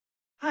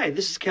Hi,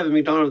 this is Kevin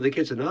McDonald of the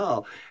Kids in the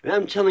Hall, and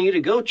I'm telling you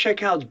to go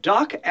check out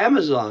Doc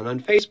Amazon on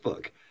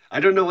Facebook. I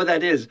don't know what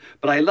that is,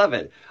 but I love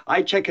it.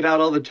 I check it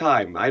out all the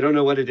time. I don't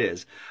know what it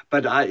is,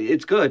 but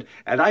it's good.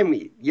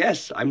 And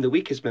yes, I'm the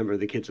weakest member of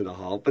the Kids in the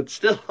Hall, but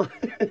still,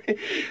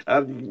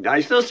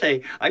 I still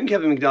say, I'm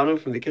Kevin McDonald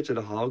from the Kids in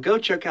the Hall. Go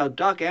check out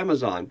Doc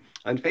Amazon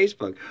on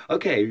Facebook.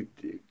 Okay,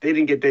 they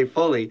didn't get Dave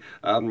Foley,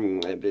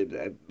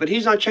 but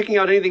he's not checking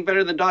out anything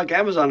better than Doc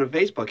Amazon on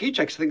Facebook. He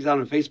checks things out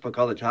on Facebook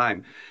all the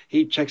time.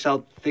 He checks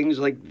out things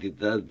like the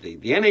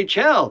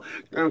NHL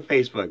on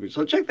Facebook.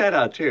 So check that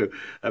out too.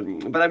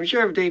 But I'm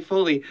sure if Dave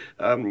Foley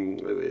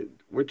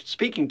were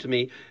speaking to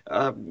me,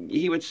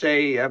 he would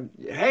say,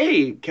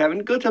 hey, Kevin,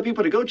 go tell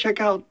people to go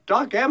check out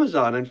Doc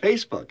Amazon on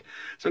Facebook.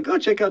 So go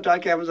check out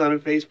Doc Amazon on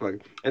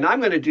Facebook. And I'm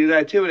going to do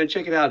that too and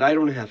check it out. I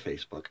don't have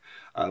Facebook.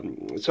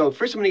 So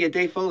first I'm going to get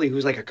Dave Foley,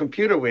 who's like a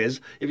computer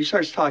whiz, if he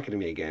starts talking to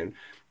me again.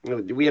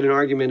 We had an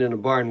argument in a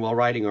barn while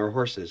riding our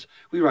horses.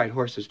 We ride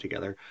horses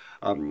together.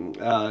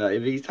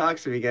 If he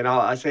talks to me again,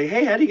 I'll say,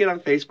 hey, how do you get on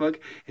Facebook?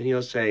 And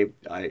he'll say,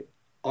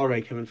 all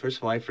right, Kevin, first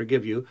of all, I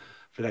forgive you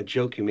for that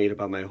joke you made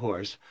about my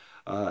horse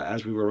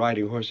as we were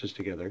riding horses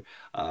together.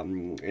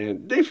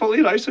 And Dave Foley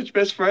and I are such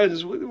best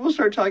friends. We'll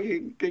start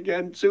talking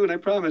again soon, I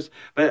promise.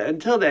 But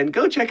until then,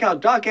 go check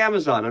out Doc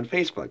Amazon on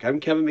Facebook. I'm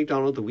Kevin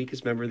McDonald, the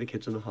weakest member of the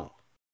Kids in the Hall.